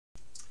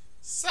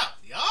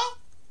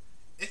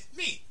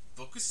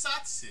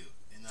Tokusatsu.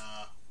 And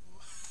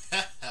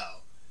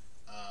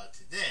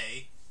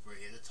today we're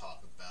here to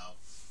talk about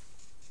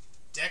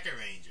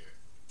Dekaranger.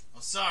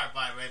 I'm sorry,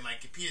 by the way, my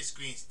computer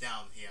screen's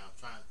down here. I'm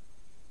trying.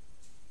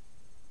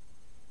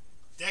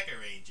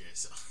 Dekaranger.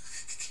 So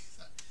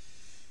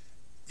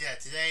yeah,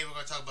 today we're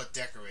gonna talk about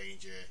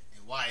Dekaranger,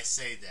 and why I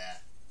say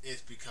that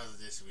is because of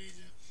this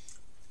reason.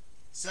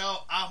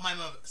 So I don't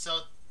know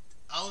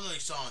if you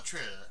saw on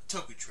Twitter,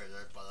 Toku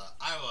Twitter, but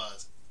I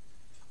was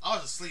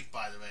asleep.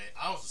 By the way,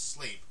 I was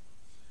asleep,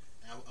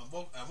 and I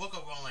woke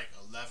up around like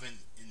 11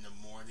 in the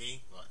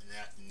morning, well, in the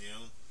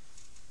afternoon,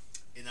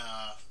 and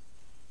I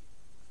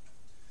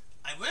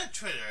went on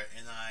Twitter,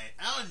 and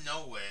out of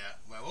nowhere,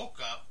 when I woke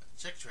up,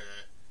 checked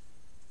Twitter,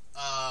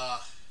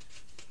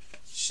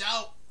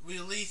 Shout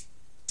released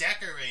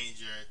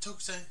Dekaranger,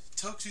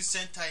 Toku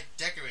Sentai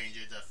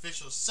Dekaranger, the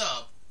official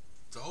sub,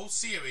 the whole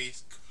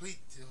series, complete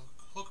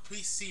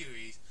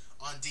series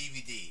on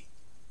DVD.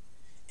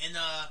 And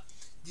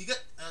do you guys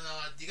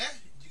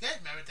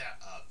remember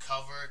that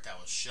cover that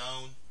was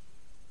shown?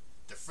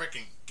 The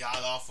freaking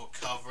god awful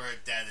cover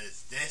that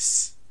is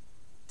this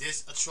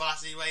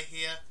atrocity right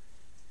here.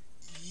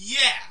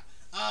 Yeah.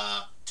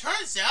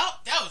 Turns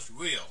out that was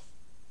real,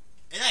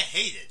 and I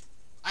hate it.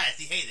 I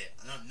actually hate it.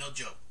 No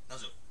joke.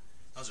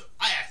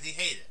 I actually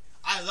hate it.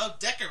 I love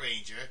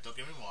Dekaranger. Don't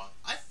get me wrong.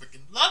 I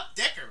freaking love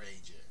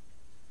Dekaranger.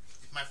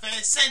 It's my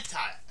favorite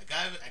Sentai. I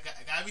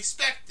gotta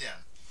respect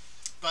them.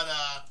 But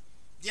I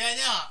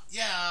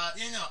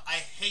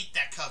hate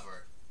that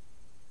cover.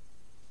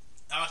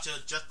 Also,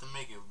 just to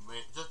make it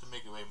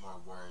way more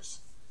worse.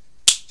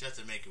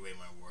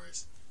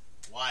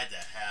 Why the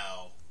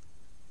hell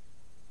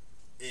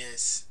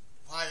is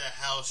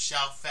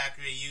Shout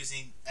Factory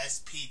using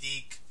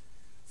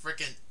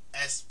freaking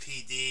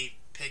SPD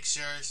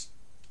pictures?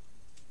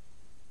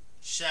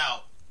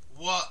 Shout,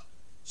 what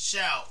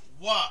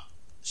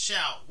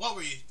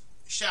were you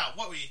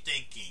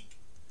thinking?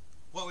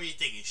 What were you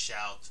thinking,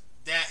 Shout?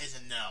 That is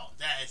a no.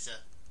 That's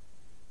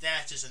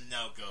just a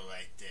no-go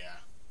right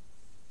there.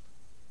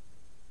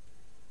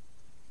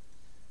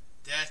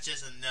 That's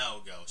just a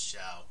no-go,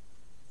 Shout.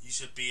 You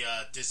should be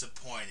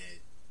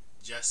disappointed.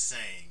 Just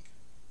saying.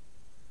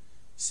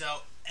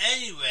 So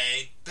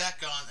anyway,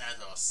 back on as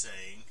I was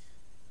saying.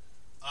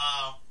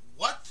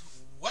 What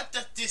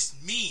does this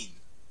mean?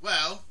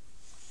 Well,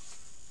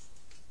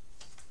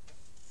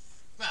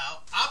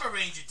 Alpha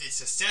Ranger did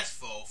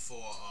successful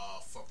for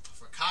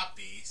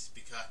copies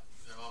because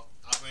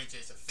Alpha Ranger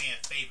is a fan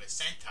favorite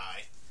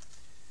Sentai,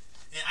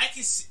 and I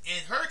can see,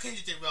 and Hurricane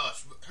did well.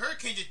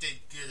 Hurricane did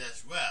good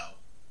as well,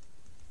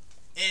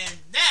 and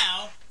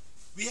now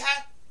we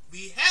have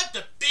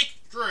the big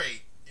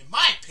three, in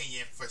my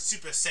opinion, for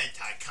Super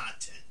Sentai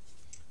content: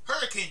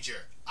 Hurricane,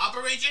 Alpha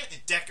Ranger,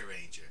 and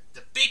Dekaranger.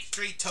 The big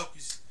three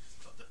Tokus,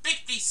 the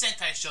big three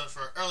Sentai shows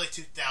for early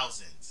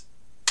 2000s.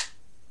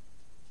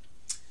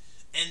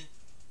 And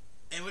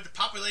with the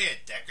popularity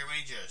of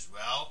Dekaranger as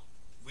well,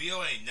 we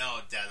already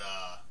know that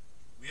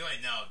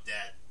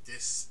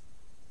this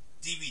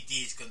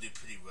DVD is gonna do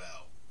pretty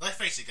well. Let's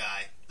face it,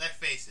 guys. Let's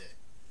face it.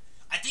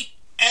 I think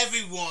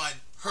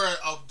everyone heard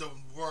of the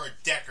word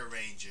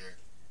Dekaranger,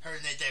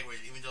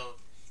 even though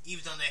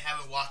they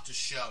haven't watched the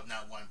show,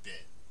 not one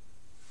bit.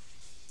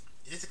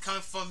 This is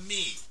coming from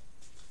me.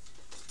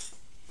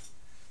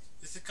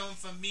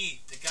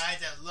 The guy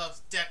that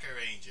loves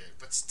Dekaranger,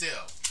 but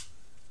still.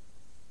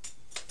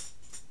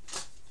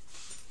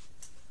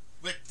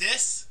 With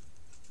this,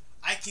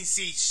 I can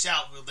see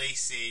Shout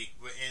releasing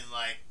within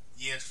like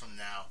years from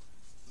now.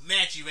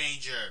 Magi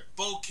Ranger,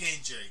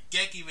 Bokenger,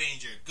 Geki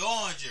Ranger,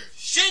 Goranger,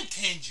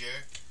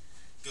 Shinkenger,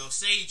 Go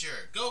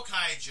Sager, Go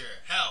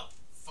Kaiger, hell,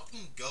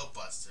 fucking Go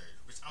Busters,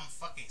 which I'm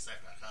fucking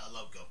excited about. I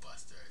love Go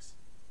Busters.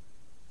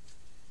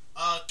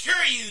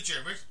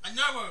 Kyryuger,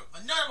 another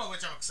one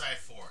which I'm excited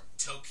for.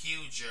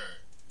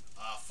 Tokuger.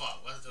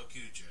 What's a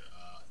Tokuger?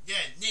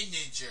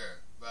 Ninja.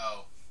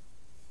 Well,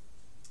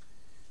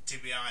 to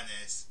be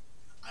honest,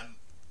 I'm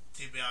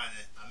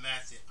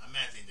actually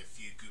in the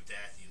few group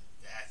that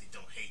actually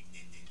don't hate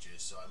Ninja,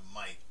 so I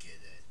might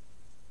get it.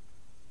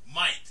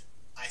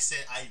 I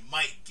said I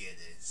might get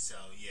it,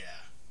 so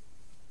yeah.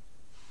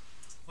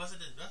 What's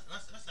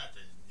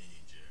after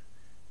Ninja?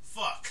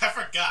 Fuck, I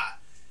forgot.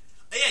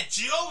 Oh yeah,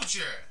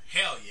 Geoger.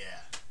 Hell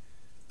yeah.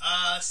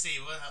 Let's see,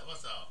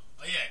 what's up?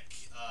 Oh yeah,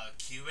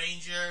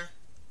 Q-Ranger.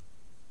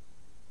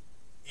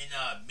 And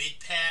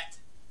Mid-Pat,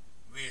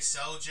 Rear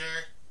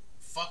Soldier.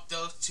 Fuck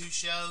those two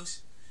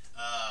shows.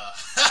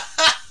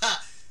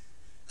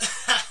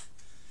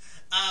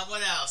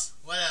 What else?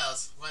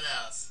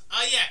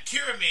 Oh yeah,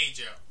 Kira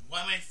Major,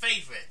 one of my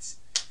favorites.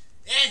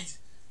 And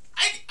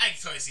I can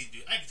totally see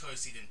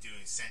them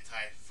doing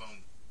Sentai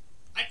from.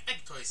 I can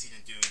totally see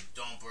them doing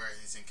Dawn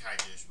Birds and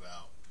Kaiju as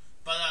well.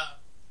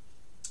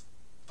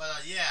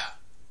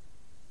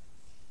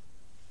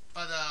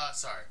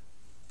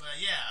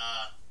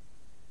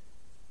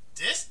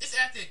 This is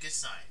actually a good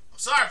sign. I'm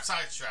sorry I'm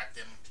sidetracked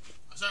them.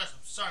 I'm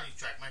sorry to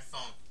track my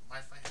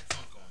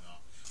headphone going on.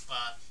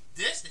 But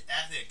this is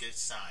actually a good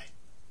sign.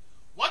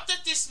 What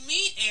does this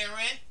mean,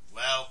 Aaron?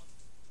 well,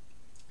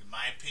 in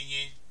my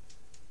opinion,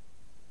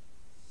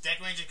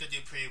 Dekaranger could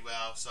do pretty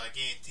well. So I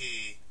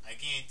guarantee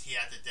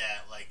after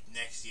that, like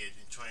next year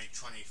in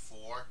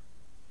 2024,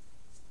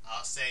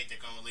 I'll say they're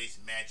gonna release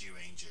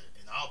Magiranger,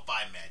 and I'll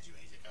buy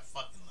Magiranger. I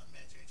fucking love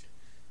Magiranger.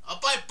 I'll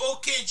buy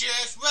Bokanger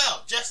as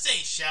well. Just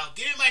saying, Shell.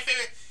 Give me my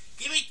favorite.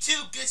 Give me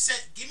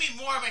give me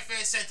more of my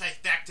favorite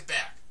Sentais back to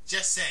back.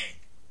 Just saying.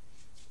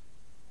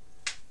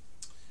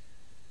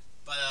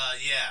 But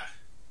yeah.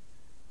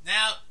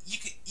 Now you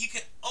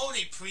can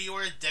only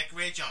pre-order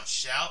Dekaranger on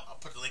Shout. I'll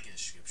put the link in the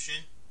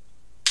description.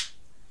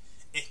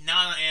 It's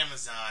not on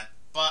Amazon,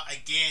 but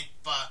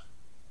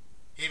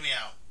hear me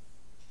out.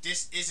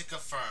 This isn't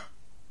confirmed.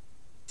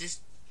 This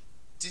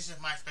is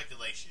my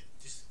speculation.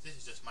 This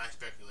is just my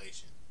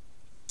speculation.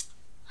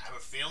 I have a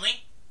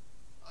feeling.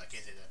 I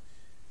can't say that.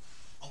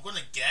 I'm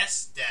gonna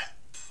guess that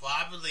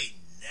probably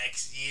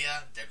next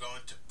year they're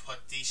going to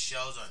put these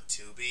shows on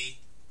Tubi.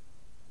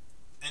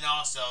 And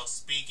also,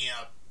 speaking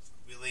of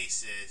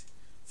releases,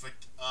 for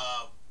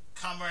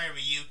Kamen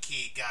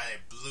Ryuki got a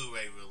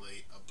Blu-ray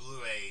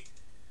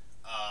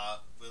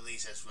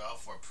release as well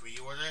for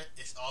pre-order.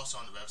 It's also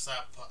on the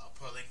website. I'll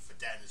put a link for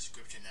that in the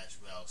description as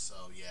well.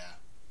 So yeah,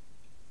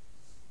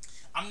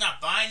 I'm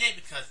not buying it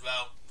because,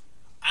 well,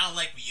 I don't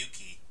like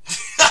Ryuki.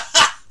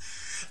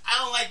 I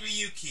don't like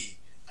Ryuki.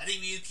 I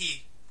think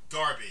Ryuki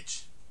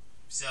garbage.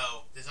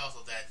 So there's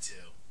also that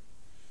too.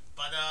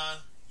 But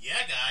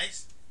yeah,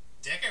 guys,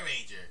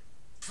 Dekaranger,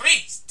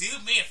 please do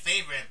me a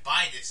favor and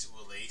buy this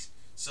release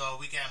so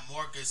we can have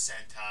more good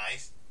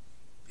Sentais.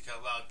 Because,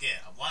 well,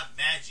 again, I want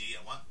Magi,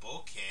 I want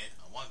Boken,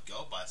 I want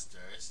Go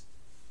Busters,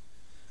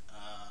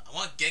 I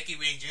want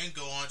Dekaranger and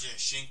Goranger and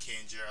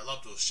Shinkanger. I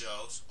love those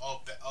shows.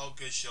 All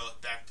good shows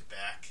back to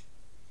back.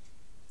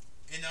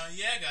 And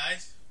yeah,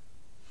 guys,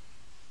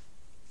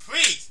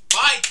 please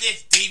buy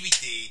this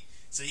DVD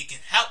so you can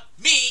help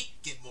me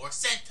get more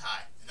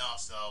Sentai. And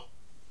also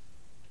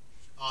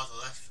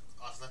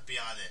let's be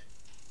honest,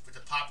 with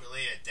the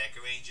popularity of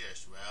Dekaranger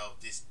as well,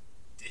 this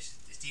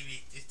DVD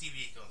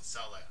is gonna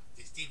sell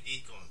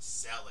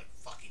like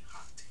fucking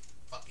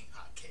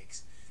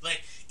hotcakes.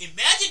 Like,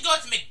 imagine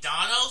going to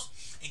McDonald's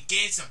and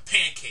getting some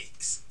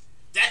pancakes.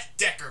 That's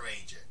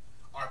Dekaranger.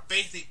 Or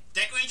basically,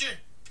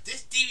 Dekaranger,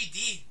 this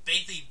DVD is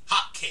basically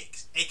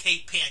hotcakes,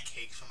 aka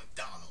pancakes from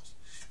McDonald's.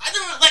 I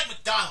don't really like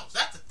McDonald's,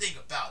 that's the thing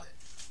about it.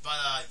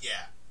 But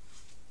yeah.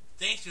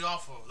 Thanks to you all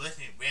for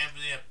listening,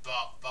 rambling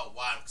about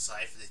why I'm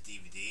excited for this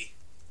DVD.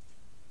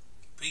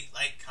 Please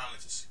like,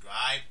 comment,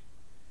 subscribe,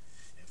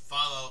 and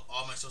follow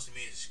all my social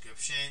media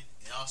description.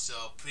 And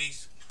also,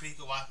 please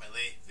go watch my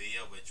latest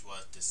video, which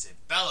was the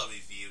Cimbella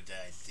review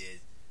that I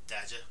did,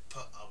 that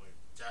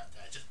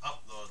I just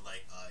uploaded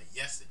like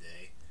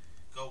yesterday.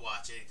 Go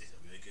watch it. It's a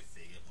really good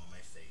video, one of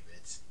my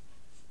favorites.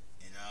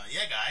 And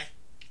yeah, guys,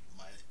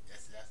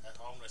 that's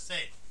all I'm gonna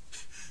say.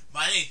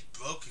 My name's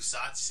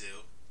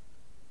Brokusatsu,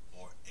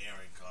 or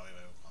Aaron, call me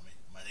whatever you call me.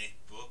 My name's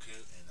Broku,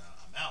 and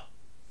I'm out.